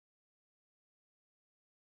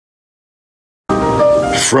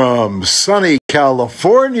From sunny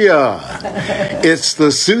California, it's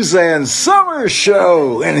the Suzanne Somers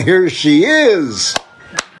Show, and here she is.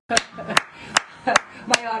 My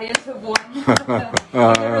audience of one. You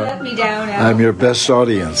never let me down, Al. I'm your best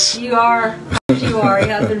audience. You are. You are. You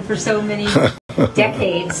have been for so many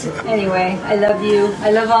decades. Anyway, I love you.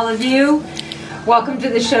 I love all of you. Welcome to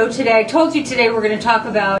the show today. I told you today we're going to talk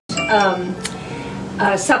about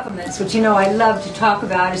supplements, which you know I love to talk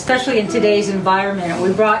about, especially in today's environment.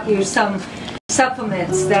 We brought you some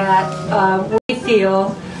supplements that we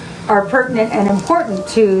feel are pertinent and important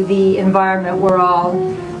to the environment we're all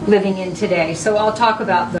living in today. So I'll talk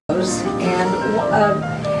about those. And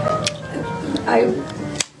I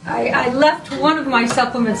left one of my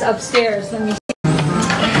supplements upstairs. Let me see.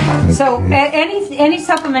 So any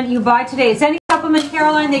supplement you buy today, is any supplement,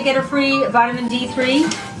 Caroline, they get a free vitamin D3?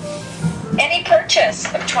 Any purchase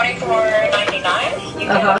of $24.99, you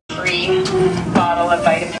get a free bottle of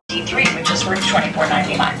vitamin D3, which is worth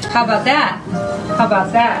 $24.99. How about that? How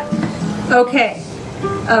about that? Okay.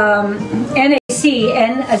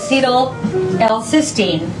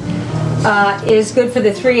 n-acetyl-l-cysteine is good for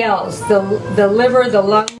the 3 L's: the liver, the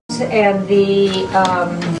lungs, and the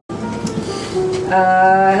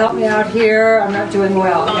help me out here. I'm not doing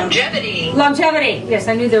well. Longevity. Longevity. Yes,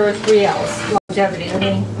 I knew there were 3 L's. Longevity.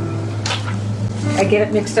 I get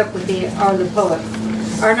it mixed up with the R-Lipoic.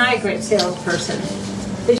 Aren't I a great salesperson?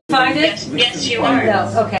 Did you find it? Yes, you are.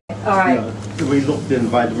 No. Okay. All right. Yeah, we looked in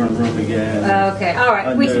vitamin room again. Okay. All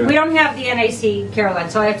right. We don't have the NAC, Caroline,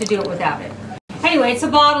 so I have to do it without it. Anyway, it's a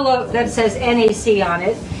bottle that says NAC on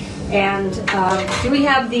it. And do we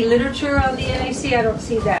have the literature on the NAC? I don't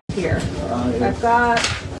see that here. I've got...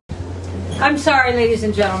 I'm sorry, ladies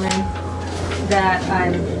and gentlemen, that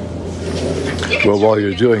I'm... Well, while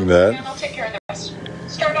you're doing that... I'll take care of the rest.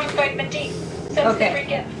 Start on vitamin D.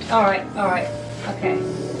 Okay. All right. All right. Okay.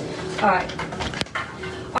 All right.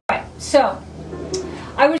 All right. So,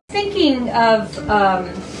 I was thinking of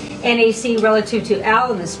NAC relative to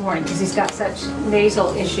Alan this morning because he's got such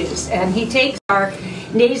nasal issues, and he takes our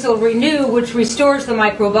Nasal Renew, which restores the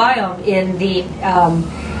microbiome in the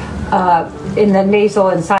nasal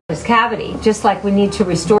and sinus cavity, just like we need to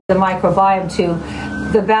restore the microbiome to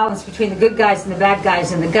the balance between the good guys and the bad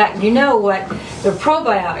guys in the gut. And you know what the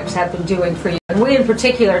probiotics have been doing for you. And we in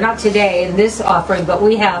particular, not today in this offering, but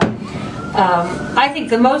we have, I think,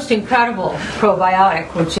 the most incredible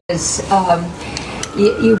probiotic, which is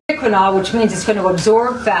ubiquinol, which means it's going to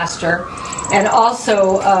absorb faster. And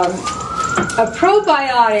also, a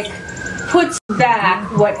probiotic puts back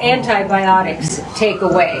what antibiotics take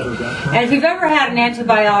away. And if you've ever had an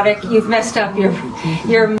antibiotic, you've messed up your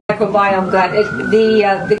microbiome gut.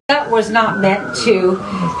 The gut was not meant to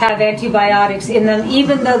have antibiotics in them,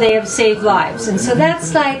 even though they have saved lives. And so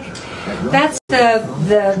that's the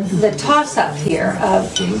toss-up here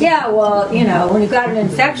of, yeah, well, you know, when you've got an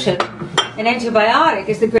infection, an antibiotic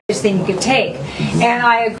is the greatest thing you could take. And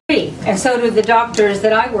I agree. And so do the doctors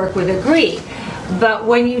that I work with agree. But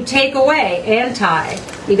when you take away anti,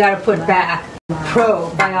 you got to put back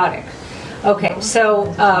probiotic. Okay,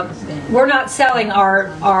 so we're not selling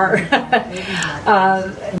our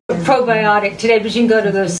probiotic today, but you can go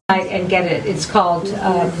to the site and get it. It's called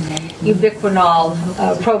Ubiquinol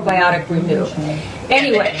Probiotic Renew.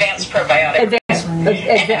 Anyway, advanced probiotic.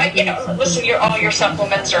 And you know, listen, all your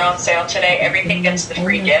supplements are on sale today. Everything gets the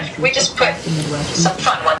free gift. We just put some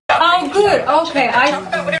fun ones out. Oh, good. Okay. Talk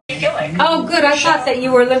about whatever you feel like. Oh, good. I thought that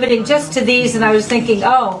you were limiting just to these, and I was thinking,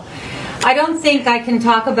 oh, I don't think I can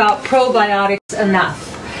talk about probiotics enough.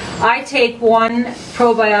 I take one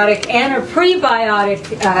probiotic and a prebiotic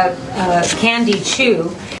candy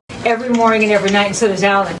chew every morning and every night, and so does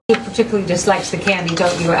Alan. He particularly dislikes the candy,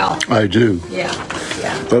 don't you, Al? I do. Yeah.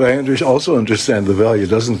 But I also understand the value.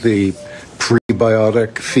 Doesn't the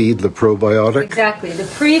prebiotic feed the probiotic? Exactly. The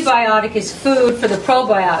prebiotic is food for the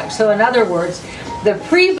probiotic. So in other words, the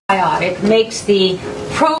prebiotic makes the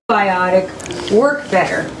probiotic work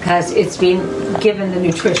better because it's being given the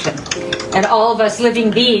nutrition. And all of us living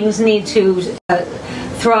beings need to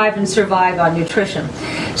thrive and survive on nutrition.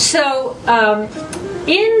 So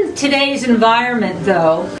in today's environment,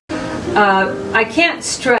 though, I can't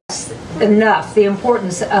stress enough the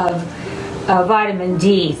importance of vitamin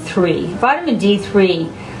D3. Vitamin D3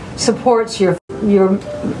 supports your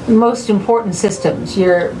most important systems: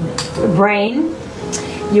 your brain,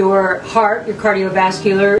 your heart, your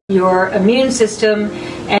cardiovascular, your immune system,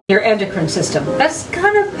 and your endocrine system. That's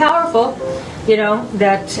kind of powerful, you know,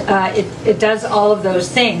 that it does all of those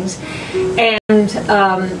things. And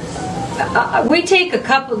we take a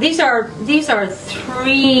couple. These are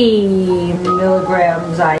 3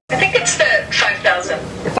 milligrams. I think it's the 5,000.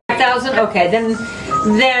 10,000? Okay, then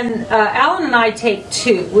Alan and I take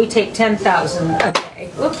 2. We take 10,000 a day.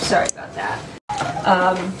 Oops, sorry about that.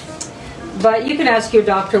 But you can ask your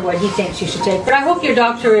doctor what he thinks you should take. But I hope your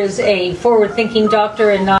doctor is a forward-thinking doctor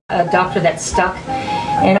and not a doctor that's stuck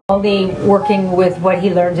and only working with what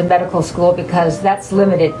he learned in medical school, because that's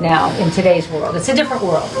limited now in today's world. It's a different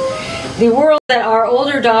world. The world that our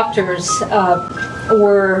older doctors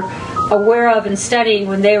were aware of and studying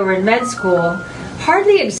when they were in med school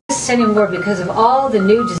hardly exists anymore because of all the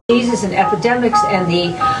new diseases and epidemics and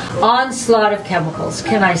the onslaught of chemicals.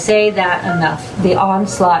 Can I say that enough? The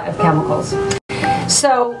onslaught of chemicals.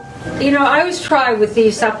 So, you know, I always try with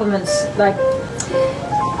these supplements, like,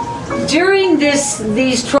 during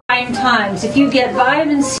these trying times, if you get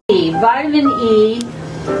vitamin C, vitamin E,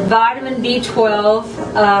 vitamin B12,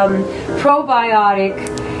 probiotic,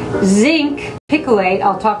 zinc picolate,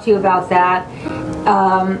 I'll talk to you about that,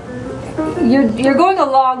 you're going a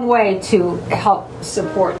long way to help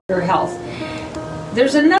support your health.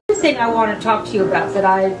 There's another thing I want to talk to you about that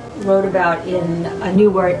I wrote about in A New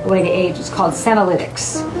Way to Age. It's called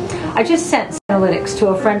Senolytics. I just sent Senolytics to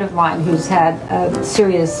a friend of mine who's had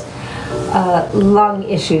serious lung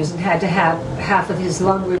issues and had to have half of his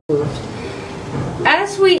lung removed.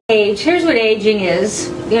 As we age, here's what aging is,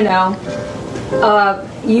 you know.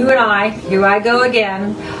 You and I, here I go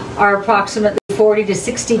again, are approximately 40 to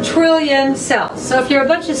 60 trillion cells. So if you're a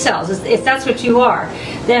bunch of cells, if that's what you are,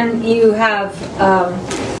 then you have a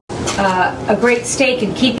great stake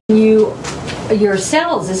in keeping your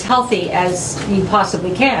cells as healthy as you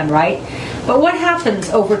possibly can, right? But what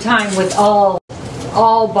happens over time with all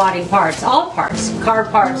body parts, all parts, car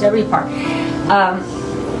parts, every part?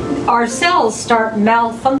 Our cells start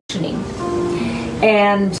malfunctioning.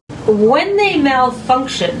 And when they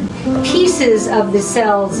malfunction, pieces of the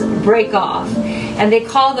cells break off, and they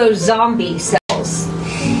call those zombie cells.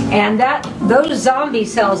 And those zombie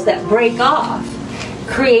cells that break off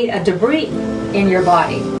create a debris in your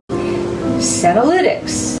body.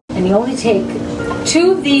 Senolytics, and you only take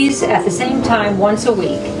 2 of these at the same time once a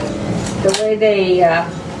week. The way they,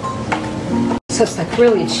 so it's like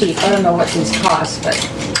really cheap. I don't know what these cost, but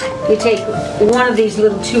you take one of these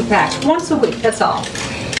little 2-packs once a week, that's all.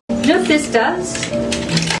 You know what this does?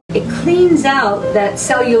 It cleans out that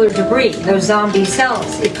cellular debris, those zombie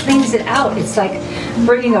cells. It cleans it out. It's like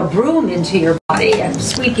bringing a broom into your body and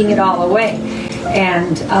sweeping it all away.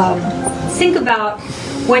 And think about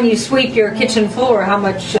when you sweep your kitchen floor, how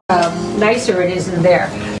much nicer it is in there.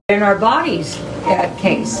 In our body's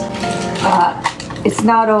case, it's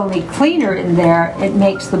not only cleaner in there, it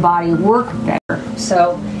makes the body work better.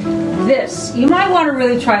 So this, you might want to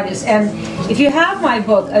really try this. And if you have my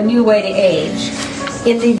book, A New Way to Age,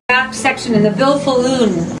 in the back section, in the Bill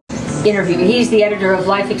Falloon interview, he's the editor of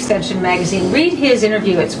Life Extension magazine, read his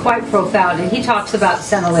interview. It's quite profound, and he talks about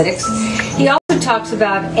Senolytics. He also talks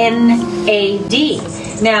about NAD.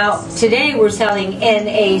 Now, today we're selling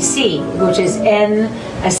NAC, which is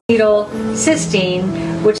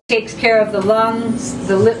n-acetyl-cysteine, which takes care of the lungs,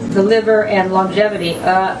 the liver, and longevity.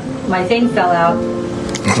 My thing fell out.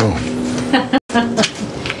 Oh.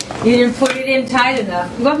 You didn't put it in tight enough.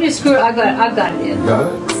 You want me to screw it? I've got it in.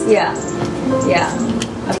 Got it? Yeah.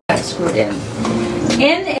 I've got it screwed in.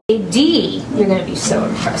 NAD, you're going to be so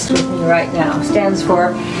impressed with me right now, stands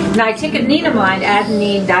for nicotinamide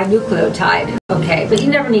adenine dinucleotide. Okay, but you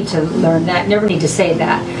never need to learn that, never need to say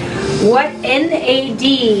that. What NAD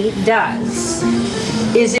does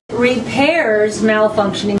is it repairs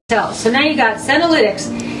malfunctioning cells. So now you got Senolytics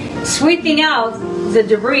sweeping out the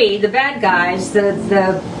debris, the bad guys,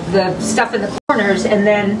 the stuff in the corners, and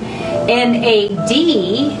then NAD,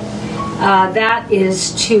 that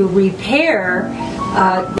is to repair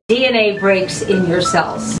DNA breaks in your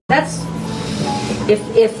cells. That's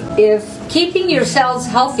if keeping your cells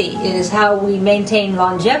healthy is how we maintain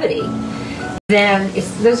longevity, then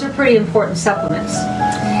those are pretty important supplements.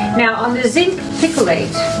 Now on the zinc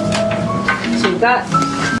picolate, so you've got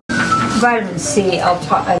vitamin C.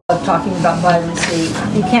 I love talking about vitamin C.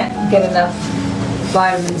 You can't get enough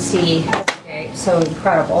vitamin C. Okay, so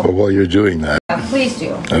incredible. Well, while you're doing that. Please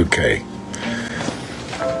do. Okay.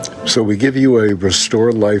 So we give you a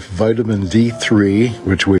RestoreLife Vitamin D3,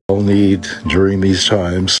 which we all need during these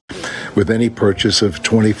times, with any purchase of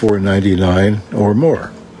 $24.99 or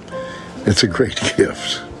more. It's a great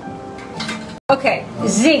gift. Okay,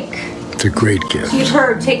 zinc. It's a great gift. You've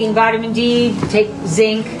heard taking vitamin D, take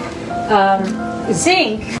zinc.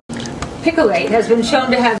 Zinc picolate has been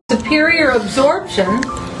shown to have superior absorption,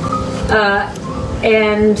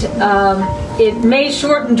 and it may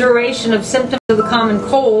shorten duration of symptoms of the common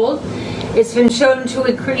cold. It's been shown to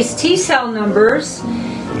increase T cell numbers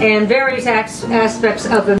and various aspects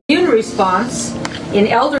of immune response in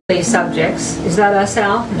elderly subjects. Is that us,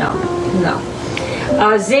 Al?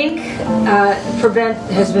 No. Zinc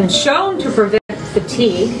has been shown to prevent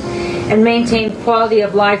fatigue and maintain quality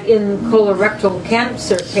of life in colorectal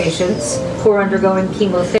cancer patients who are undergoing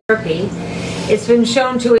chemotherapy. It's been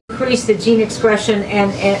shown to increase the gene expression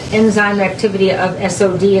and enzyme activity of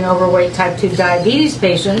SOD in overweight type 2 diabetes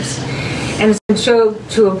patients, and it's been shown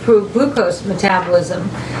to improve glucose metabolism.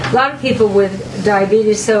 A lot of people with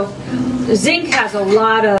diabetes, so zinc has a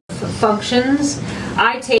lot of functions.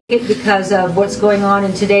 I take it because of what's going on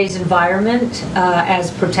in today's environment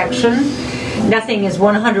as protection. Nothing is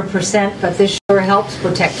 100%, but this sure helps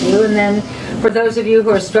protect you. And then for those of you who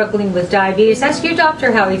are struggling with diabetes, ask your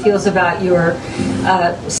doctor how he feels about your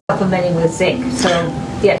supplementing with zinc. So,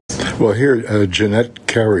 yes. Well, here, Jeanette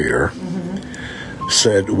Carrier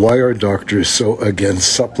said, why are doctors so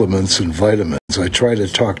against supplements and vitamins? I try to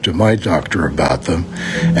talk to my doctor about them,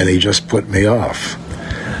 and he just put me off.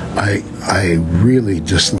 I really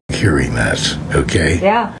dislike hearing that, okay?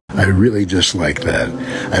 Yeah. I really dislike that.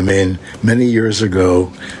 I mean, many years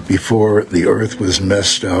ago, before the earth was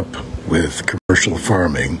messed up with commercial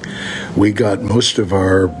farming, we got most of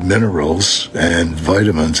our minerals and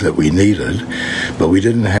vitamins that we needed, but we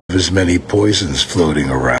didn't have as many poisons floating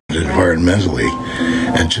around environmentally.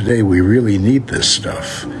 And today we really need this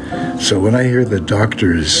stuff. So when I hear the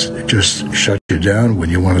doctors just shut you down when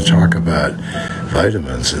you want to talk about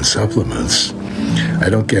vitamins and supplements, I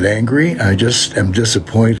don't get angry. I just am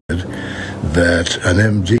disappointed that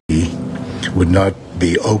an MD would not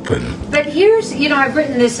be open. But here's, I've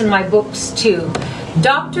written this in my books too.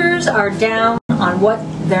 Doctors are down on what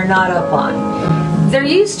they're not up on. There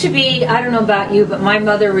used to be, I don't know about you, but my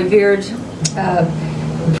mother revered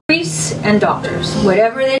priests and doctors.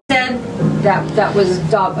 Whatever they said, that was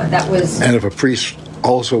dogma. That was. And if a priest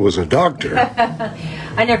also was a doctor.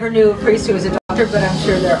 I never knew a priest who was a doctor, but I'm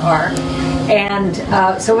sure there are. And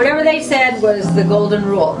so whatever they said was the golden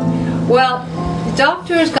rule. Well,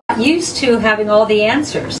 doctors got used to having all the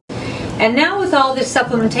answers. And now with all this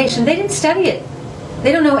supplementation, they didn't study it.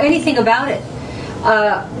 They don't know anything about it.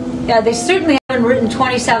 They certainly haven't written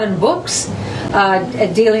 27 books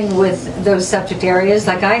dealing with those subject areas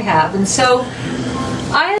like I have. And so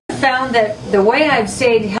I have found that the way I've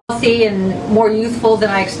stayed healthy and more youthful than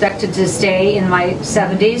I expected to stay in my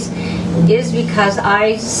 70s is because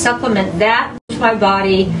I supplement that which my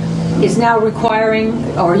body is now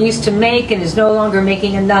requiring or used to make and is no longer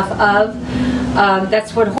making enough of.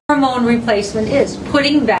 That's what hormone replacement is,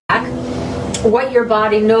 putting back what your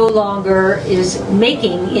body no longer is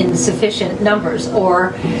making in sufficient numbers,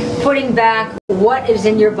 or putting back what is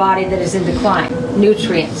in your body that is in decline,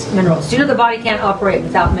 nutrients, minerals. You know the body can't operate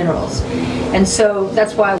without minerals. And so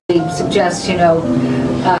that's why we suggest,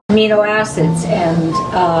 amino acids and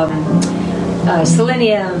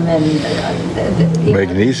selenium and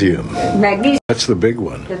magnesium. Magnesium. That's the big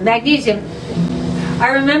one. The magnesium. I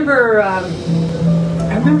remember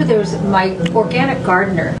there was my organic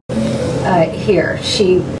gardener here.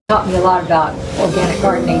 She taught me a lot about organic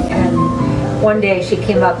gardening, and one day she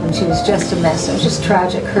came up and she was just a mess. It was just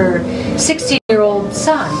tragic. Her 16-year-old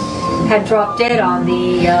son had dropped dead on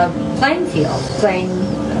the playing field playing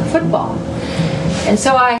football. And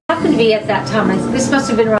so I happened to be at that time, this must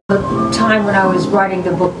have been around the time when I was writing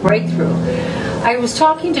the book Breakthrough. I was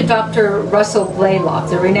talking to Dr. Russell Blaylock,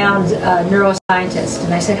 the renowned neuroscientist,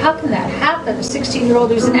 and I said, how can that happen? A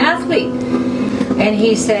 16-year-old who's an athlete. And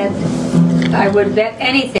he said, I would bet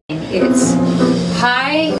anything it's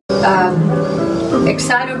high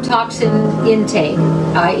excitotoxin intake,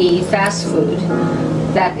 i.e. fast food,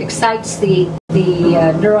 that excites the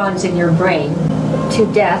neurons in your brain to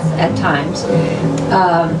death at times.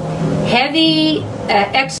 Heavy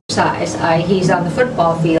exercise, i.e. he's on the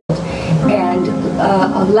football field, and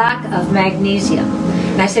a lack of magnesium.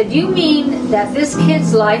 And I said, you mean that this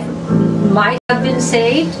kid's life might have been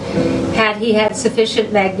saved had he had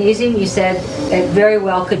sufficient magnesium? You said it very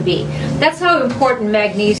well could be. That's how important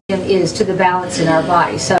magnesium is to the balance in our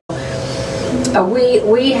body. So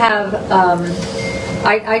we have,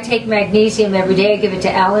 I take magnesium every day. I give it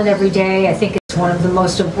to Alan every day. I think it's one of the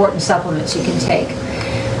most important supplements you can take.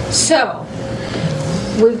 So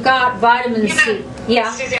we've got vitamin C.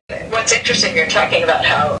 Yeah. Suzanne, what's interesting, you're talking about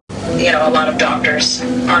how a lot of doctors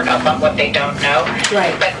aren't up on what they don't know.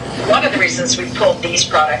 Right. But one of the reasons we pulled these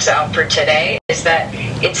products out for today is that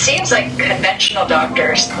it seems like conventional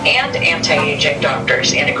doctors and anti-aging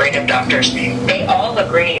doctors, integrative doctors, they all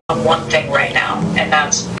agree on one thing right now, and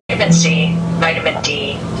that's vitamin C, vitamin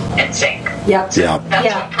D, and zinc. Yep. So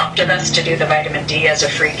that's what prompted us to do the vitamin D as a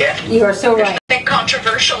free gift. You are so right. There's nothing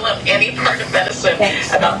controversial of any part of medicine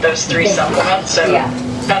about those three supplements. So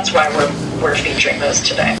that's why we're featuring those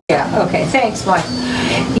today. Yeah, okay. Thanks, Mike.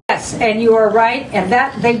 Yes, and you are right, and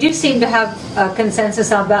that they do seem to have a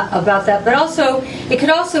consensus about that. But also, it could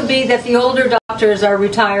also be that the older doctors are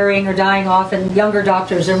retiring or dying off, and younger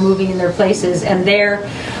doctors are moving in their places, and they're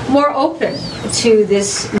more open to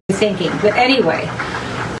this new thinking. But anyway,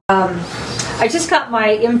 I just got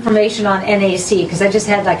my information on NAC because I just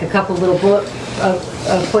had like a couple little bullet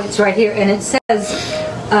points right here, and it says.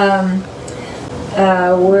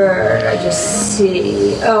 Where did I just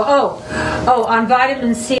see? On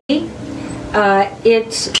vitamin C,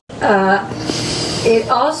 it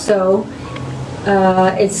also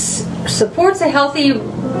supports a healthy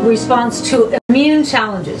response to immune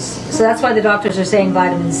challenges. So that's why the doctors are saying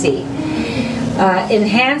vitamin C.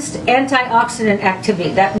 Enhanced antioxidant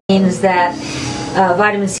activity. That means that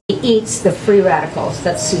vitamin C eats the free radicals.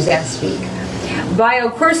 That's Suzanne speak.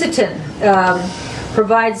 Bioquercetin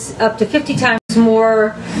provides up to 50 times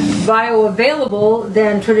more bioavailable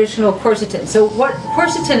than traditional quercetin. So what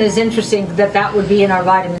quercetin is interesting that would be in our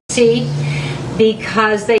vitamin C,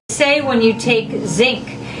 because they say when you take zinc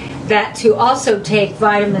that to also take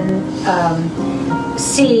vitamin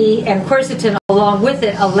C and quercetin along with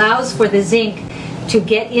it allows for the zinc to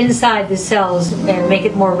get inside the cells and make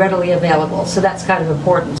it more readily available. So that's kind of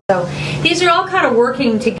important. So these are all kind of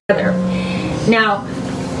working together. Now,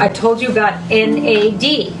 I told you about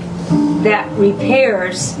NAD that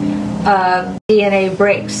repairs DNA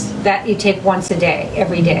breaks that you take once a day,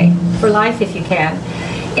 every day, for life if you can.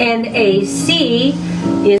 NAC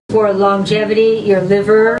is for longevity, your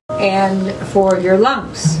liver, and for your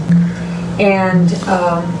lungs. And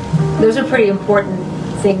those are pretty important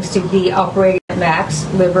things to be operating at max,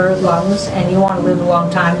 liver, lungs, and you want to live a long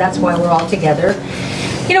time. That's why we're all together.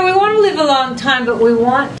 You know, we want to live a long time, but we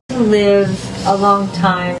want to live a long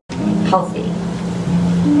time healthy.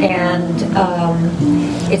 And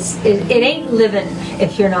it ain't living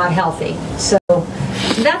if you're not healthy. So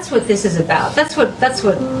that's what this is about. That's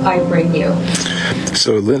what I bring you.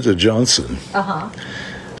 So Linda Johnson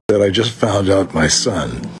said, I just found out my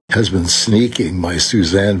son has been sneaking my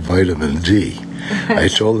Suzanne vitamin D. I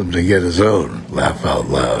told him to get his own. Laugh out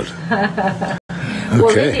loud. Well,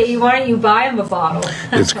 Linda, why don't you buy him a bottle?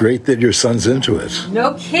 It's great that your son's into it.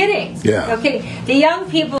 No kidding. Yeah. No kidding. The young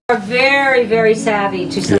people are very, very savvy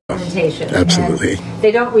to supplementation. Absolutely.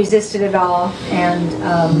 They don't resist it at all. And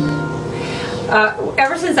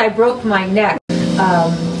ever since I broke my neck,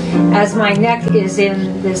 as my neck is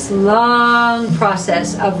in this long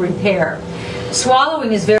process of repair,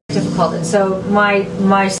 swallowing is very difficult, and so my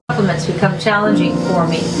supplements become challenging for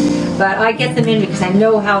me. But I get them in because I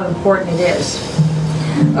know how important it is.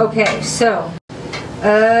 Okay, so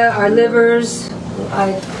our livers.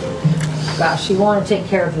 You want to take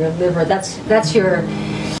care of your liver. That's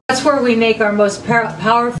where we make our most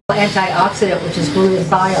powerful antioxidant, which is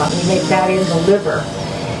glutathione. We make that in the liver,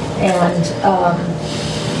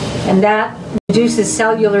 and that reduces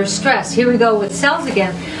cellular stress. Here we go with cells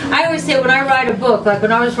again. I always say when I write a book, like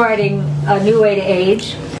when I was writing A New Way to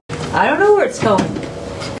Age, I don't know where it's going.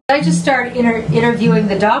 I just started interviewing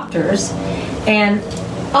the doctors, and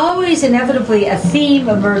always inevitably a theme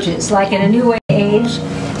emerges, like in A New Way to Age,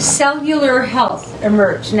 cellular health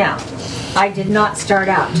emerged. Now, I did not start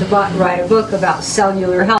out to write a book about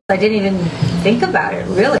cellular health. I didn't even think about it,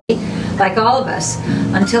 really, like all of us,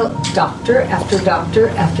 until doctor after doctor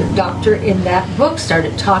after doctor in that book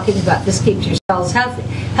started talking about this keeps your cells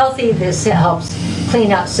healthy, this helps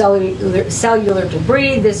clean out cellular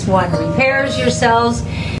debris, this one repairs your cells.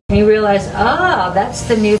 And you realize, that's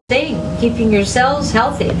the new thing, keeping your cells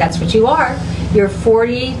healthy. That's what you are. You're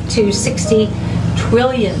 40 to 60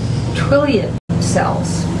 trillion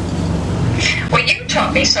cells. Well, you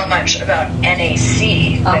taught me so much about NAC,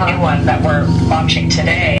 the new one that we're launching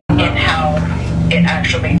today, and how it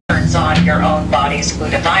actually turns on your own body's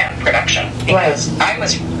glutathione production. Because I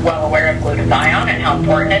was well aware of glutathione and how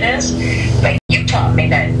important it is, but you taught me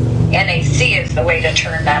that NAC is the way to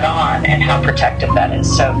turn that on and how protective that is.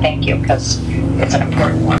 So thank you, because it's an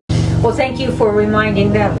important one. Well, thank you for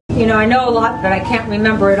reminding them. You know, I know a lot, but I can't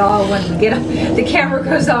remember it all. When the camera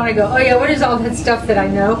goes on, I go, oh yeah, what is all that stuff that I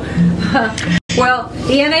know? Well,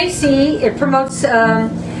 the NAC, it promotes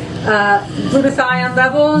glutathione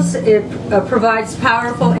levels. It provides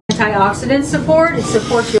powerful antioxidant support. It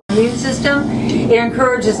supports your immune system. It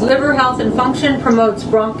encourages liver health and function, promotes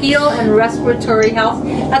bronchial and respiratory health.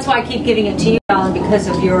 That's why I keep giving it to you, Alan, because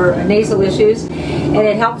of your nasal issues. And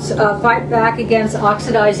it helps fight back against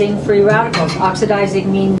oxidizing free radicals.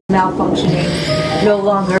 Oxidizing means malfunctioning, no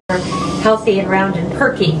longer healthy and round and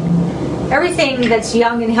perky. everything that's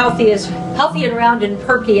young and healthy is healthy and round and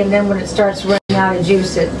perky, and then when it starts running out of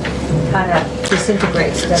juice, it kind of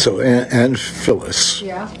disintegrates. So Ann Phyllis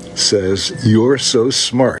Yeah. says, "You're so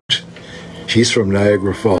smart." She's from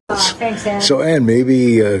Niagara Falls. Thanks, Ann. So Ann, maybe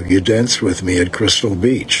you danced with me at Crystal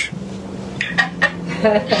Beach.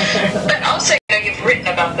 But also, you've written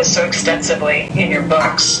about this so extensively in your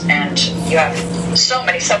books, and you have so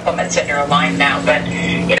many supplements in your line now. But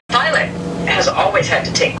Violet has always had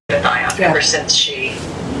to take glutathione ever since she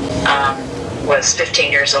was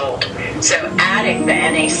 15 years old. So adding the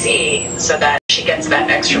NAC so that she gets that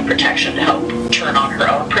extra protection to help turn on her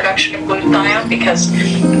own production of glutathione, because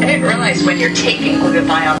I didn't realize when you're taking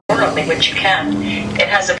glutathione orally, which you can, it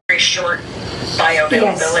has a very short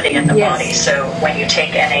bioavailability in the body. So when you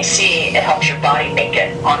take NAC, it helps your body make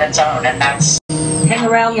it on its own, and that's hang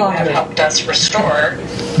around longer. Have helped us restore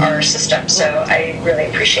our system. So I really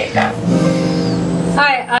appreciate that.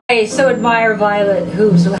 I so admire Violet,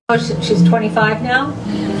 she's 25 now?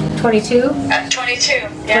 22? 22.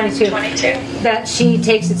 Yeah, 22. That she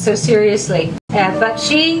takes it so seriously. But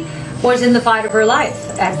she was in the fight of her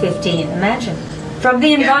life at 15, imagine. From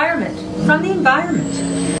the environment. From the environment.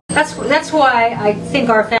 That's why I think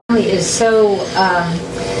our family is so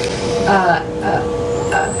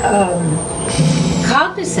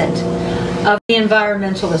cognizant of the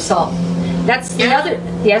environmental assault. That's the other...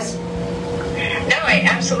 Yes? No,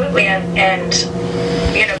 absolutely, and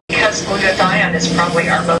because glutathione is probably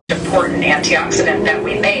our most important antioxidant that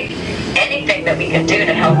we make, anything that we can do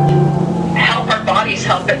to help our bodies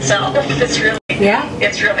help itself is really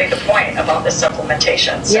the point of all this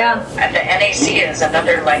supplementation. So, and the NAC is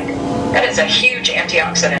another, that is a huge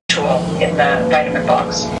antioxidant tool in the vitamin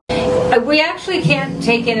box. We actually can't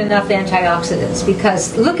take in enough antioxidants,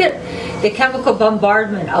 because look at the chemical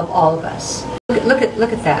bombardment of all of us. Look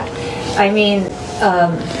at that. I mean,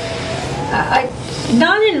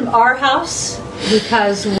 not in our house,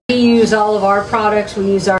 because we use all of our products. We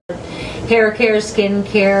use our hair care, skin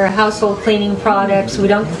care, household cleaning products. We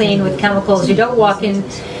don't clean with chemicals. You don't walk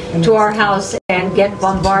into our house and get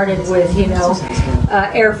bombarded with,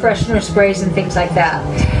 air freshener sprays and things like that.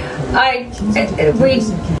 We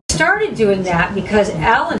started doing that because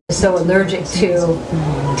Alan is so allergic to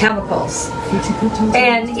chemicals.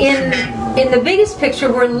 And in the biggest picture,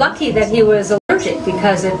 we're lucky that he was allergic,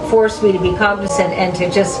 because it forced me to be cognizant and to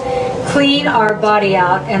just clean our body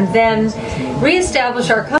out and then reestablish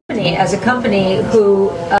our company as a company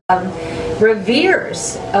who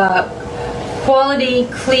reveres quality,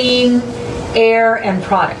 clean air and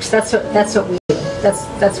products. That's what we do.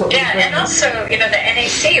 That's what we do. And also, the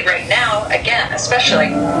NAC right now, again, especially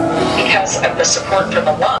because of the support for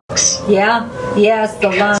the lungs. The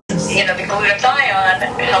lungs. The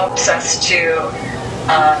glutathione helps us to,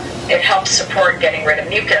 it helps support getting rid of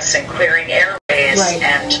mucus and clearing airways. Right.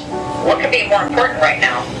 And what could be more important right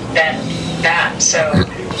now than that? So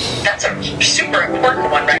that's a super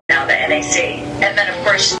important one right now, the NAC. And then, of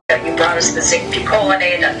course, you brought us the Zinc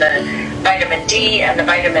Picolinate and the vitamin D and the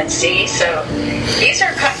vitamin C. So these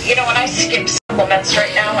are, when I skip supplements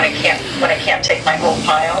right now, when I can't take my whole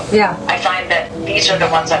pile, I find that these are the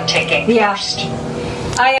ones I'm taking first.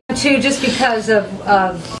 I am too, just because of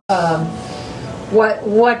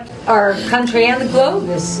what our country and the globe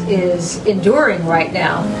is enduring right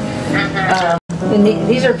now. And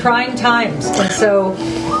these are trying times, and so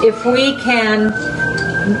if we can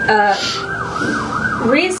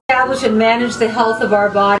reestablish and manage the health of our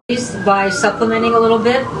bodies by supplementing a little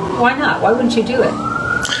bit, why not? Why wouldn't you do it?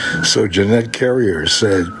 So Jeanette Carrier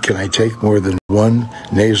said, "Can I take more than one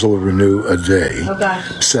Nasal Renew a day?" Oh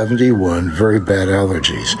gosh. 71 very bad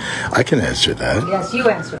allergies. I can answer that. Yes, you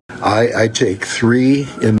answer. I take 3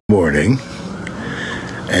 in the morning,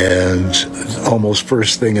 and almost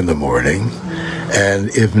first thing in the morning, and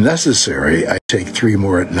if necessary, I take 3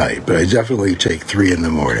 more at night. But I definitely take 3 in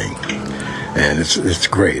the morning, and it's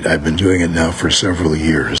great. I've been doing it now for several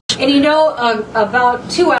years. And about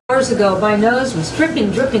 2 hours ago, my nose was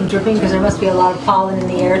dripping, because there must be a lot of pollen in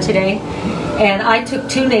the air today. And I took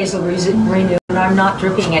 2 Nasal Renew, and I'm not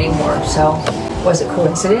dripping anymore. So, was it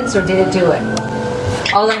coincidence, or did it do it?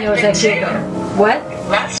 All I know is I feel better. What?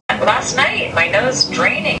 Last night, my nose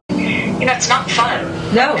draining. It's not fun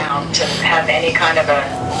now to have any kind of a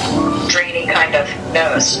drainy kind of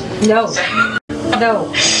nose. No. So,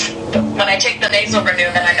 no. When I take the Nasal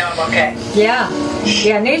Renew, then I know I'm okay.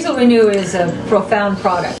 Yeah, Nasal Renew is a profound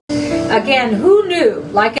product. Again, who knew,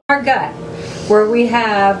 like in our gut, where we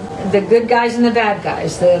have the good guys and the bad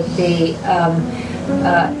guys, the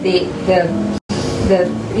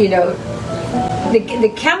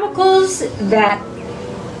chemicals that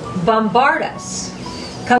bombard us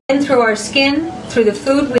come in through our skin, through the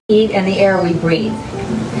food we eat, and the air we breathe.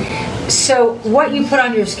 So what you put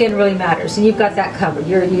on your skin really matters, and you've got that covered.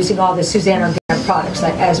 You're using all the Suzanne organic products,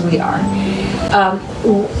 like as we are.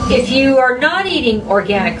 If you are not eating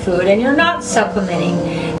organic food and you're not supplementing,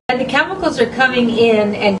 then the chemicals are coming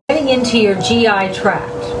in and getting into your GI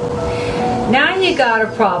tract. Now you got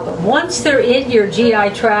a problem. Once they're in your GI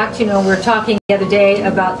tract, you know, we were talking the other day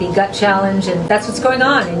about the gut challenge, and that's what's going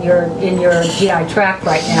on in your GI tract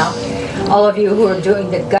right now. All of you who are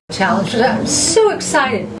doing the gut challenge, I'm so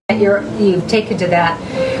excited that you've taken to that.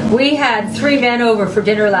 We had 3 men over for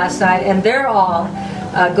dinner last night, and they're all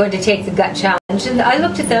going to take the gut challenge. And I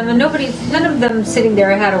looked at them, and none of them sitting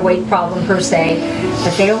there had a weight problem per se,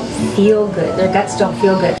 but they don't feel good. Their guts don't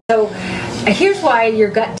feel good. So here's why your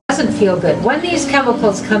gut doesn't feel good. When these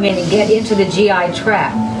chemicals come in and get into the GI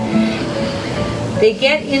tract, they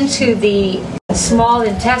get into the small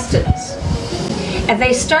intestines, and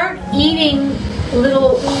they start eating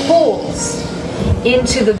little holes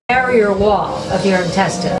into the barrier wall of your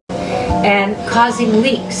intestine and causing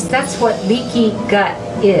leaks. That's what leaky gut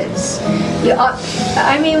is.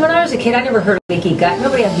 I mean, when I was a kid, I never heard of leaky gut.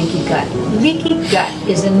 Nobody had leaky gut. Leaky gut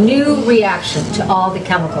is a new reaction to all the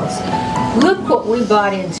chemicals. Look what we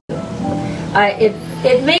bought into.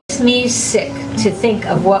 It makes me sick to think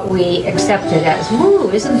of what we accepted as,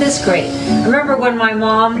 woo, isn't this great? I remember when my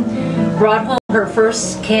mom brought home her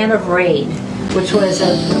first can of Raid, which was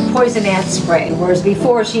a poison ant spray, whereas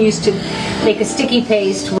before she used to make a sticky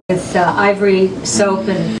paste with ivory soap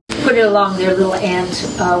and put it along their little ant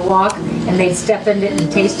walk, and they'd step in it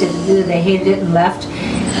and taste it, and they hated it and left.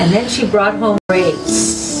 And then she brought home Raid.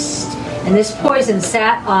 And this poison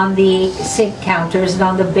sat on the sink counters and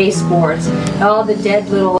on the baseboards, and all the dead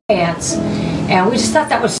little ants. And we just thought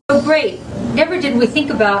that was so great. Never did we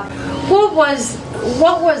think about what was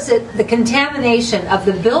it, the contamination of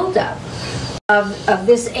the buildup of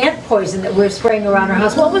this ant poison that we're spraying around our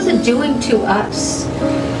house. What was it doing to us?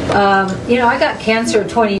 You know, I got cancer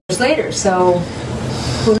 20 years later, so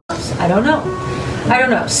who knows? I don't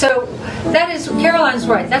know. So that is, Caroline's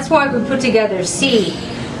right. That's why we put together C,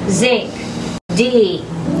 zinc, D,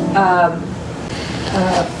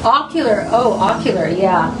 ocular,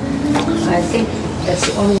 yeah. I think that's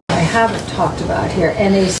the only one I haven't talked about here.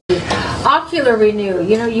 NAC. Ocular Renew.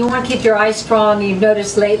 You know, you want to keep your eyes strong. You've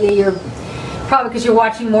noticed lately you're probably because you're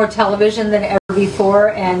watching more television than ever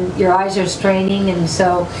before and your eyes are straining, and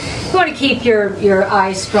so you want to keep your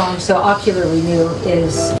eyes strong. So Ocular Renew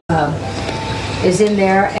is in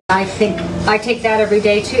there, and I think I take that every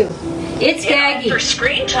day too. It's gaggy. For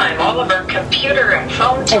screen time, all of our computer and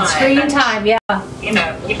phone time. And screen time, yeah. You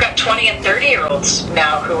know, you've got 20 and 30-year-olds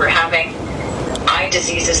now who are having eye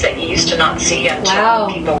diseases that you used to not see until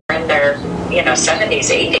people were in their,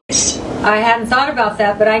 70s, 80s. I hadn't thought about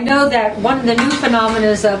that, but I know that one of the new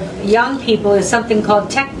phenomena of young people is something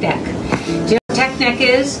called tech neck. Do you know what tech neck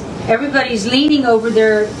is? Everybody's leaning over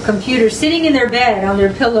their computer, sitting in their bed on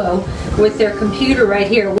their pillow with their computer right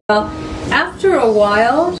here. Well, after a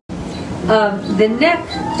while, the neck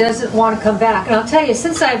doesn't want to come back. And I'll tell you,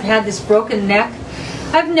 since I've had this broken neck,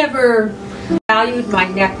 I've never valued my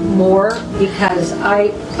neck more, because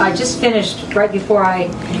I just finished, right before I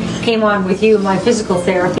came on with you, my physical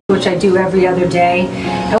therapy, which I do every other day.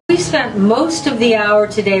 And we spent most of the hour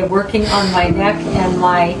today working on my neck and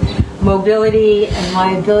my mobility and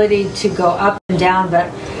my ability to go up and down,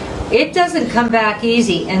 but it doesn't come back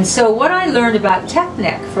easy. And so what I learned about tech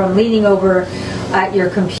neck from leaning over at your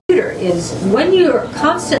computer is when you're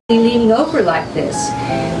constantly leaning over like this,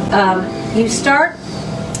 you start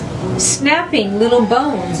snapping little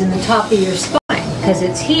bones in the top of your spine, because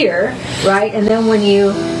it's here, right? And then when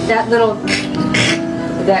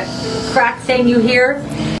that crack thing you hear,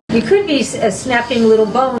 you could be snapping little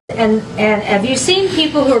bones. And have you seen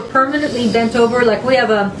people who are permanently bent over? Like, we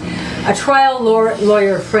have a trial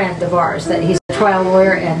lawyer friend of ours that he's a trial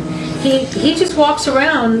lawyer, and he just walks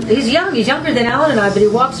around. He's younger than Alan and I, but he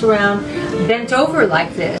walks around bent over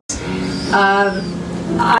like this.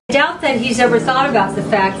 I doubt that he's ever thought about the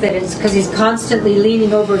fact that it's because he's constantly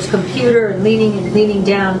leaning over his computer and leaning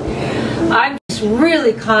down. I'm just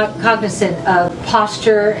really cognizant of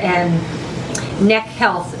posture and neck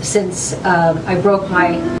health since I broke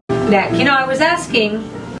my neck. You know, I was asking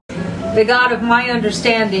the God of my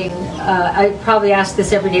understanding, I probably ask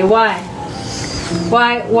this every day, why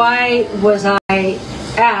was I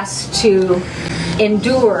asked to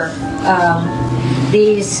endure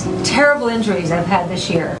these terrible injuries I've had this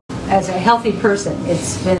year as a healthy person?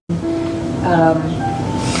 It's been,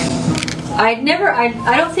 I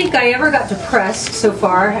don't think I ever got depressed so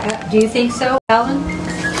far. Do you think so, Alan?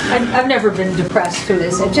 I've never been depressed through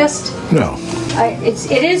this. It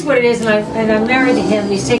is what it is, and I'm married to him.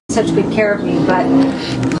 He's taking such good care of me, but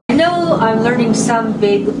I know I'm learning some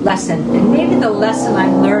big lesson, and maybe the lesson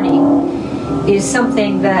I'm learning is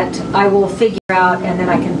something that I will figure out and then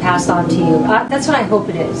I can pass on to you. That's what I hope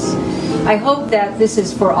it is. I hope that this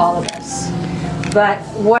is for all of us. But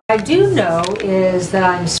what I do know is that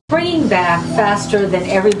I'm springing back faster than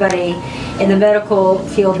everybody in the medical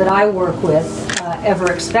field that I work with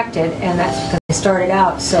ever expected, and that's because I started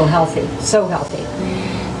out so healthy, so healthy.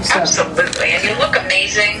 So. Absolutely, and you look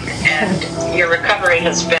amazing, and your recovery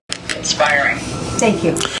has been inspiring. Thank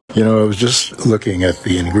you. You know, I was just looking at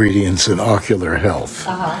the ingredients in Ocular Health,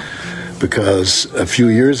 because a few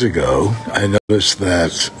years ago I noticed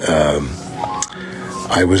that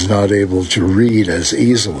I was not able to read as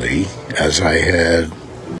easily as I had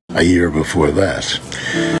a year before that.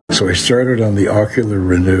 So I started on the Ocular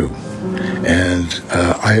Renew, and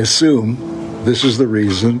I assume this is the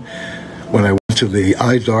reason. When I went to the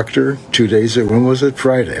eye doctor 2 days ago, when was it?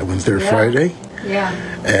 Friday. I went there Friday. Yeah.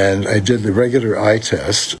 And I did the regular eye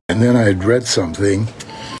test, and then I had read something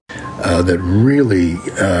that really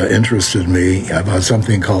interested me about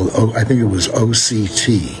something called, I think it was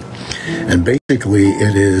OCT. And basically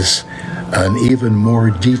it is an even more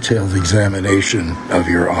detailed examination of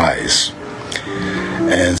your eyes.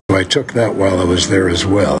 And so I took that while I was there as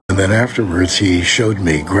well. And then afterwards he showed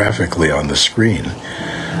me graphically on the screen.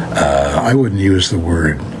 I wouldn't use the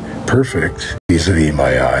word perfect vis-a-vis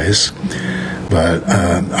my eyes, but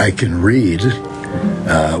I can read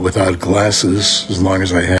without glasses as long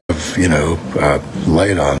as I have,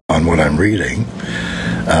 light on what I'm reading.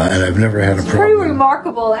 And I've never had a problem. It's pretty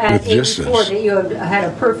remarkable at 84 distance. that you had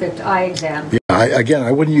a perfect eye exam. Yeah,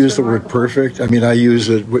 I wouldn't use the word perfect. I mean, I use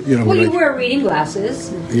it, Well, you wear reading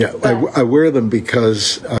glasses. Yeah, I wear them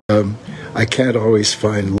because I can't always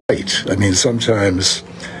find light. I mean, sometimes,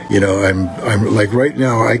 I'm like right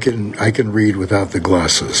now I can read without the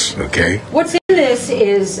glasses. Okay. What's in this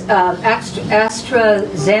is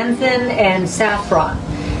astaxanthin and saffron.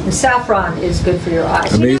 And saffron is good for your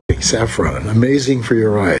eyes. Amazing. Saffron. Amazing for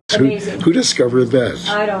your eyes. Amazing. Who discovered that?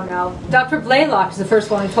 I don't know. Dr. Blaylock is the first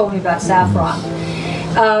one who told me about saffron.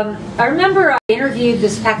 I remember I interviewed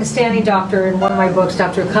this Pakistani doctor in one of my books,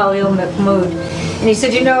 Dr. Khalil Mahmood, and he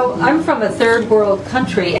said, I'm from a third world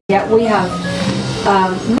country, and yet we have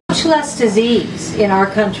much less disease in our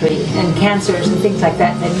country and cancers and things like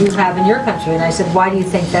that than you have in your country. And I said, why do you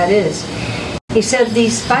think that is? He said,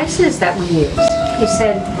 these spices that we use. He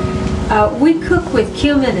said, we cook with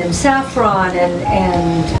cumin and saffron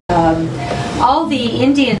and all the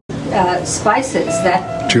Indian spices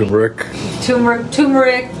that... Turmeric,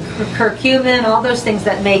 curcumin, all those things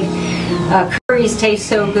that make curries taste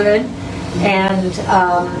so good. And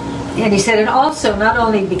he said, and also not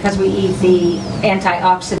only because we eat the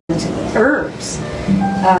antioxidant herbs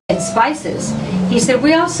and spices, he said,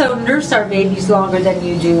 we also nurse our babies longer than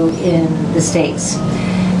you do in the States.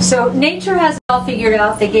 So nature has it all figured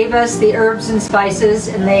out. They gave us the herbs and spices,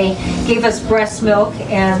 and they gave us breast milk,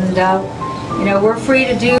 and we're free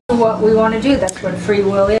to do what we want to do. That's what free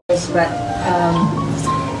will is. But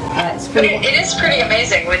it's pretty. It is pretty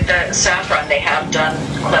amazing with the saffron. They have done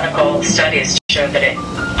clinical studies to show that it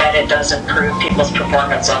does improve people's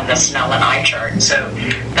performance on the smell and eye chart. So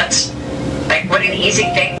that's like what an easy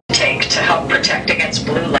thing to take to help protect against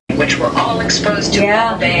blue light, which we're all exposed to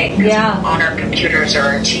all day on our computers or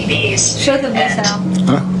our TVs. Show them this out.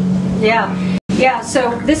 Huh? Yeah.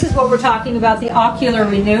 So this is what we're talking about, the Ocular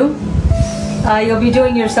Renew. You'll be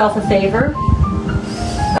doing yourself a favor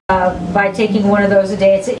by taking one of those a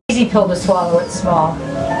day. It's an easy pill to swallow. It's small.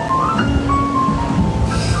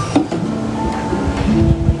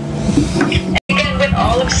 Again, with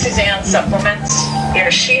all of Suzanne's supplements,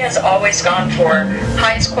 she has always gone for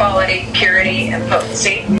highest quality, purity, and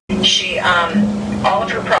potency. All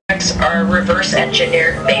of her products are reverse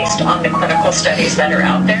engineered based on the clinical studies that are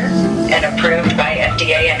out there and approved by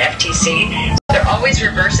FDA and FTC. They're always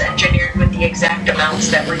reverse engineered with the exact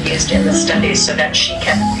amounts that were used in the studies so that she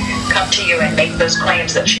can come to you and make those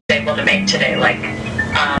claims that she's able to make today, like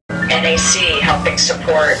NAC helping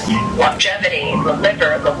support longevity, the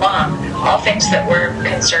liver, the lung, all things that we're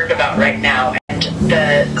concerned about right now, and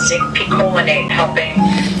the Zinc Picolinate helping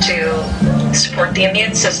to support the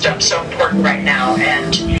immune system, so important right now.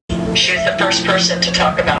 And she was the first person to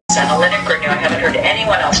talk about Senolytic Renew. I haven't heard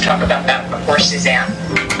anyone else talk about that before Suzanne.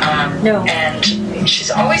 No. And she's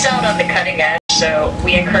always out on the cutting edge, so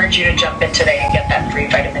we encourage you to jump in today and get that free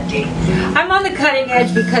vitamin D. I'm on the cutting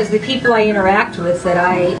edge because the people I interact with, that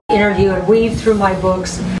I interview and weave through my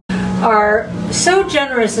books, are so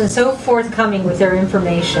generous and so forthcoming with their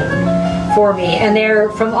information for me, and they're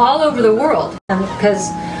from all over the world, because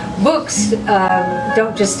books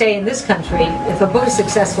don't just stay in this country. If a book is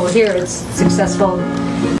successful here, it's successful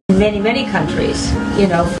in many, many countries. You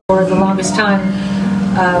know, for the longest time,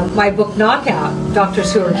 my book Knockout,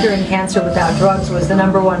 Doctors Who Are Curing Cancer Without Drugs, was the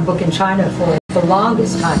 #1 book in China for the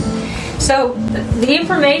longest time. So the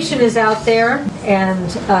information is out there,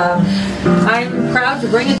 and I'm proud to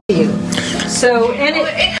bring it to you. So, and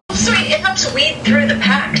it helps weed through the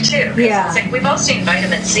pack too. Yeah. It's like we've all seen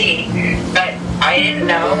vitamin C, but I didn't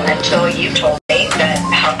know until you told me that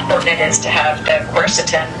how important it is to have the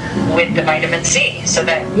quercetin with the vitamin C, so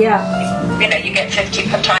that you get 50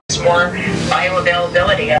 times more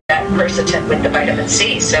bioavailability of that quercetin with the vitamin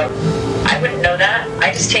C. So I wouldn't know that.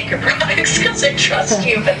 I just take your products because I trust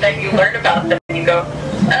you, but then you learn about them and you go,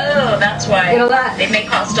 oh, that's why they may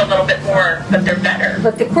cost a little bit more, but they're better.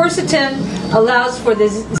 But the quercetin allows for the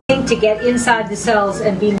zinc to get inside the cells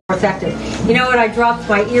and be more effective. You know what? I dropped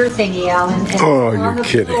my ear thingy, Alan. And oh, on you're the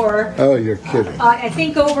kidding. Floor, oh, you're kidding. I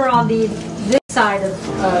think over on this side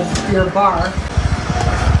of your bar.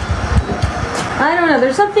 I don't know.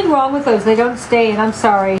 There's something wrong with those. They don't stay in. I'm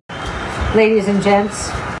sorry, ladies and gents.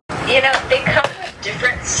 You know, they come with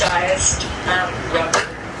different sized rubber.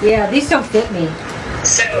 Yeah, these don't fit me.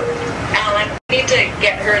 So, Alan, we need to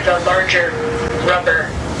get her the larger rubber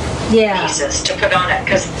pieces to put on it,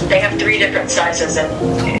 because they have 3 different sizes,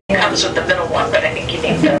 and it comes with the middle one, but I think you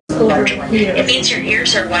need the larger one. It means your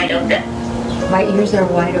ears are wide open. My ears are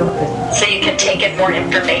wide open. So you can take in more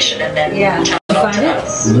information and then tell it all to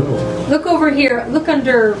us. No. Look over here. Look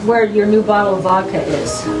under where your new bottle of vodka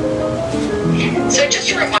is. So just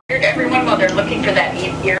a reminder to everyone while they're looking for that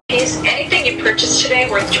earpiece, anything you purchase today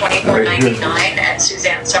worth $24.99 at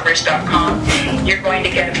SuzanneSomers.com, you're going to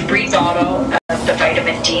get a free bottle of the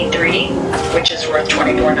vitamin D3, which is worth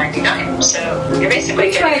 $24.99. So you're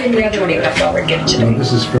basically getting a free $25 gift today. No,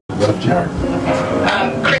 this is from the left here.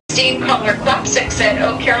 Christine Caller Clapsick said,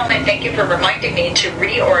 oh, Carolyn, thank you for reminding me to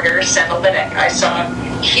reorder Senolytic. I saw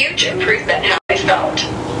huge improvement how I felt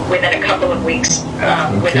within a couple of weeks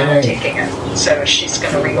without taking it. So she's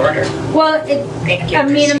going to reorder. Well, thank you, I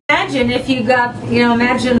mean, imagine if you got,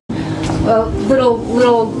 imagine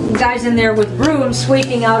little guys in there with brooms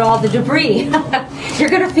sweeping out all the debris. You're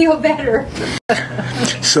going to feel better.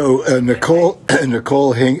 So Nicole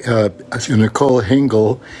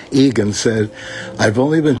Hingle Egan said, I've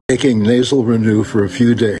only been taking Nasal Renew for a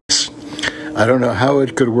few days. I don't know how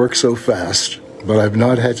it could work so fast, but I've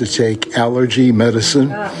not had to take allergy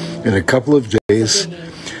medicine in a couple of days.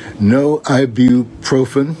 No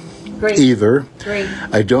ibuprofen either. Great.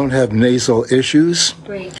 I don't have nasal issues.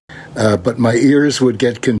 Great. But my ears would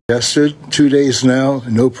get congested 2 days now,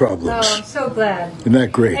 no problems. Oh, I'm so glad. Isn't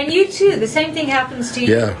that great? And you too. The same thing happens to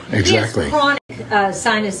you. Yeah, exactly. He has chronic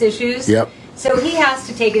sinus issues. Yep. So he has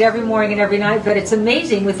to take it every morning and every night. But it's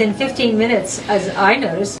amazing. Within 15 minutes, as I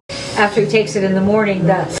noticed, after he takes it in the morning,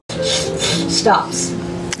 that stops.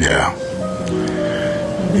 Yeah.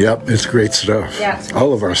 Yep, it's great stuff. Yeah, it's great.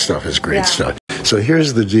 All of our stuff is great stuff. So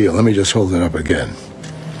here's the deal. Let me just hold it up again.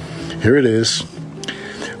 Here it is.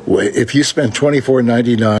 If you spend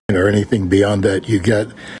 $24.99 or anything beyond that, you get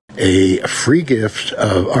a free gift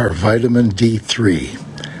of our vitamin D3.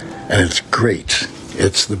 And it's great.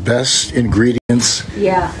 It's the best ingredients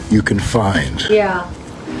you can find. Yeah.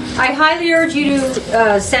 I highly urge you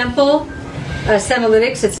to sample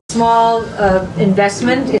Senolytics. It's a small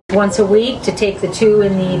investment. It's once a week to take the 2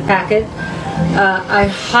 in the packet. I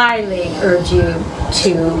highly urge you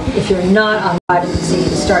to, if you're not on vitamin C,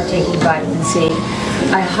 to start taking vitamin C.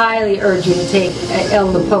 I highly urge you to take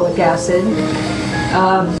L-Lipoic Acid.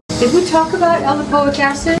 Did we talk about L-Lipoic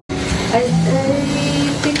Acid? I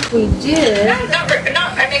think we did. No,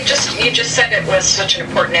 I mean, you just said it was such an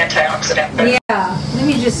important antioxidant. But yeah, let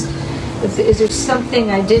me just, is there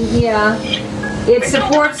something I didn't, it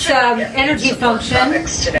supports energy function.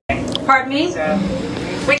 Pardon me? So,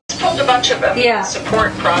 we just pulled a bunch of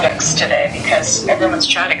support products today because everyone's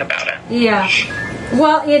chatting about it. Yeah.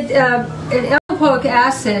 Well, L-Lipoic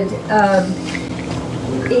Acid,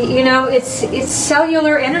 it's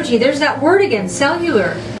cellular energy. There's that word again,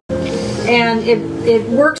 cellular. And it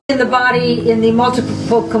works in the body in the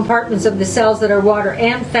multiple compartments of the cells that are water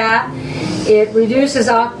and fat. It reduces,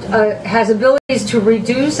 has abilities to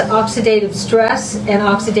reduce oxidative stress and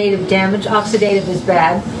oxidative damage. Oxidative is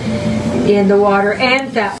bad in the water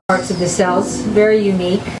and fat parts of the cells. Very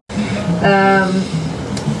unique.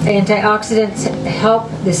 Antioxidants help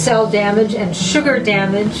the cell damage and sugar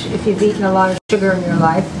damage if you've eaten a lot of sugar in your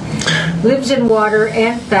life. Lives in water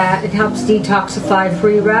and fat. It helps detoxify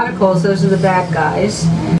free radicals. Those are the bad guys.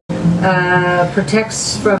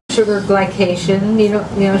 Protects from sugar glycation. You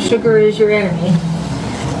know, sugar is your enemy,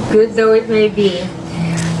 good though it may be.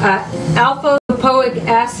 R-Lipoic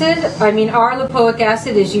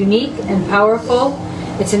acid is unique and powerful.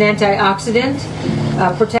 It's an antioxidant,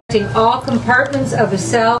 protecting all compartments of a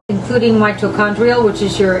cell, including mitochondrial, which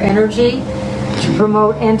is your energy, to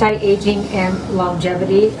promote anti-aging and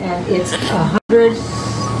longevity. And it's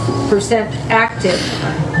 100% active.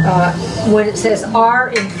 When it says R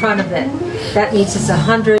in front of it, that means it's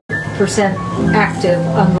 100% active,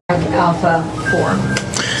 unlike alpha form.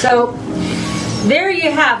 So there you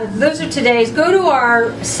have it. Those are today's. Go to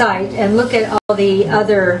our site and look at all the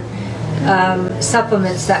other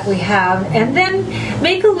supplements that we have, and then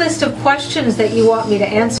make a list of questions that you want me to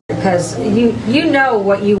answer, because you know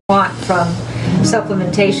what you want from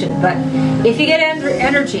supplementation. But if you get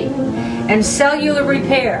energy and cellular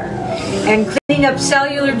repair and cleaning up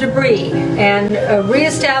cellular debris and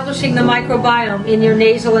reestablishing the microbiome in your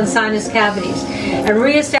nasal and sinus cavities and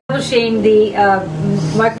reestablishing the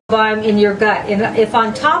microbiome in your gut, and if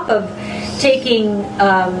on top of taking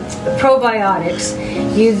probiotics,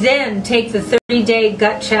 you then take the 30-day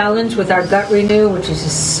gut challenge with our Gut Renew, which is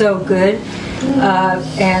just so good,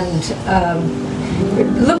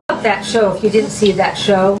 look up that show if you didn't see that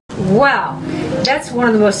show. Wow, that's one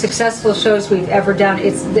of the most successful shows we've ever done.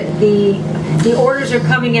 It's the orders are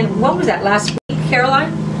coming in. What was that, last week,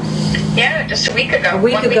 Caroline? Yeah, just a week ago. A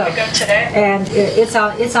week ago today. And it's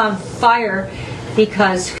on fire,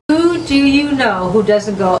 because who do you know who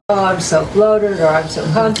doesn't go, oh, I'm so bloated, or I'm so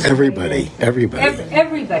constipated?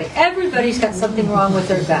 Everybody's got something wrong with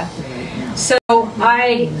their gut. So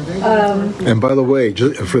and by the way,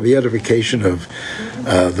 just for the edification of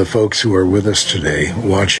the folks who are with us today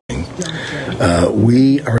watching,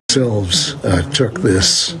 we ourselves took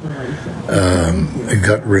this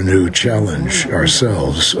Gut Renew challenge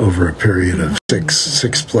ourselves over a period of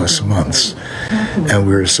six plus months, and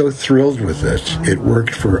we were so thrilled with it. It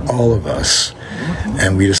worked for all of us,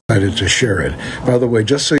 and we decided to share it. By the way,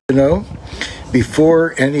 just so you know,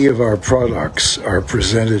 before any of our products are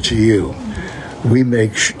presented to you, we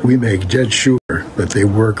make dead sure that they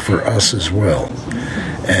work for us as well.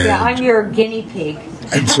 And, yeah, I'm your guinea pig.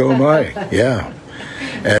 And so am I. Yeah.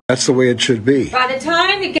 And that's the way it should be. By the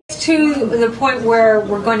time it gets to the point where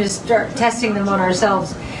we're going to start testing them on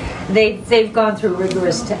ourselves, they've gone through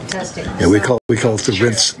rigorous testing. Yeah, we call it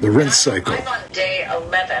the rinse cycle. I'm on day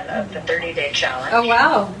 11 of the 30-day challenge. Oh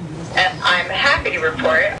wow! And I'm happy to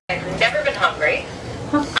report I've never been hungry.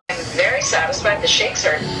 I'm very satisfied. The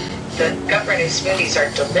Gut Renew smoothies are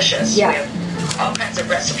delicious. Yeah. We have all kinds of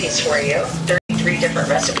recipes for you. 33 different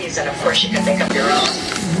recipes, and of course you can make up your own.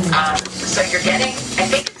 So you're getting, I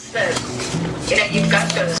think it's you've got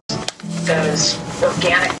those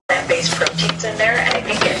organic plant-based proteins in there, and I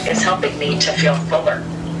think it is helping me to feel fuller.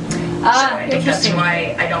 So I think that's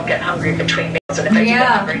why I don't get hungry between meals. And if I do get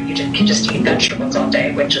hungry, you can just eat vegetables all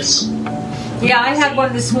day, which is... Yeah, I had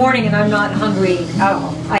one this morning, and I'm not hungry at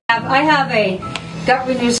all. I have a Gut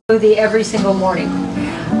Renew smoothie every single morning.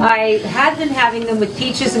 I had been having them with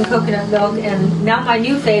peaches and coconut milk, and now my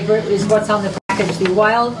new favorite is what's on the package, the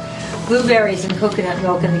wild blueberries and coconut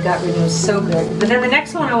milk in the Gut Renew is so good. But then the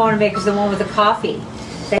next one I want to make is the one with the coffee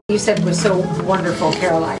that you said was so wonderful,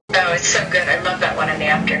 Caroline. Oh, it's so good. I love that one in the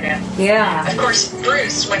afternoon. Yeah. Of course,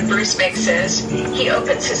 when Bruce makes his, he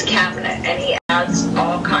opens his cabinet and he adds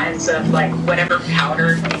all kinds of, like, whatever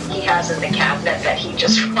powder he has in the cabinet that he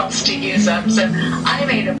just wants to use up. So I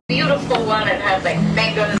made a beautiful one. It had, like,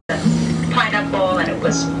 mangoes and pineapple, and it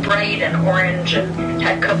was bright and orange and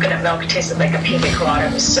had coconut milk. It tasted like a pina colada.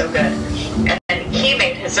 It was so good. And then he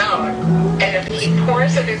made his own, and he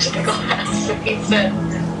pours it into the glass, and he said,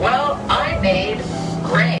 well, I made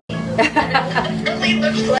gray. And it really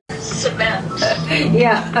looked like cement.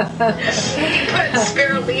 Yeah. He put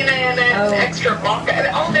spirulina in it, extra maca, and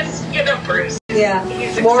all this, Bruce. Yeah.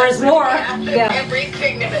 He's More is more. Yeah.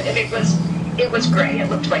 Everything in it, and it was gray. It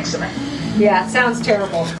looked like cement. Yeah, it sounds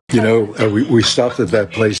terrible. We stopped at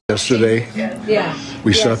that place yesterday. Yeah.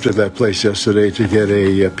 We stopped at that place yesterday to get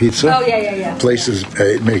a pizza. Oh, yeah.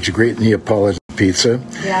 It makes great Neapolitan pizza.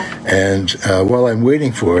 Yeah. And while I'm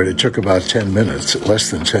waiting for it, it took about 10 minutes,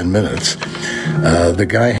 less than 10 minutes. The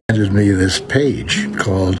guy handed me this page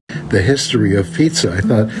called The History of Pizza. I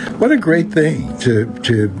thought, what a great thing to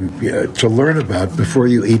learn about before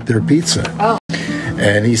you eat their pizza. Oh.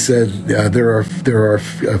 And he said there are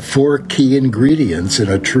 4 key ingredients in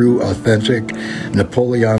a true, Napolitan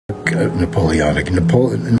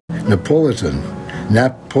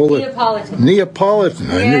Neapolitan.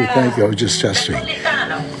 I knew. Thank you. I was just testing.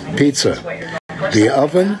 Pizza.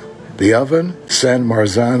 The oven, San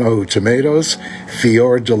Marzano tomatoes,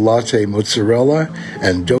 Fior di Latte mozzarella,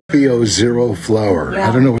 and Doppio Zero flour. Yeah.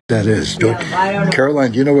 I don't know what that is. I don't know.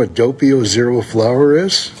 Caroline, do you know what Doppio Zero flour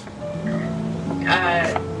is?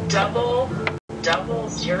 Double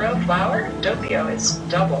zero flour? Doppio is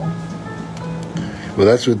double. Well,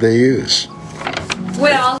 that's what they use.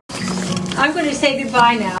 Well, I'm going to say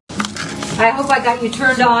goodbye now. I hope I got you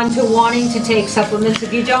turned on to wanting to take supplements.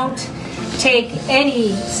 If you don't take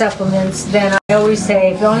any supplements, then I always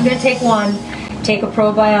say, if you're only going to take one, take a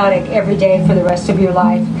probiotic every day for the rest of your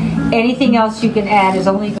life. Anything else you can add is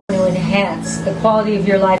only going to enhance the quality of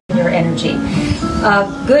your life and your energy.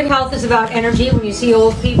 Good health is about energy. When you see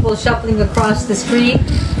old people shuffling across the street,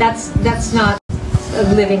 that's not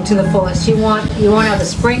living to the fullest. You want to have a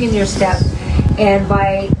spring in your step, and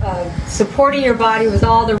by supporting your body with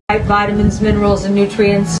all the right vitamins, minerals, and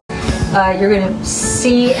nutrients, you're going to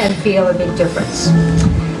see and feel a big difference.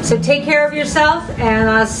 So take care of yourself, and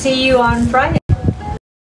I'll see you on Friday.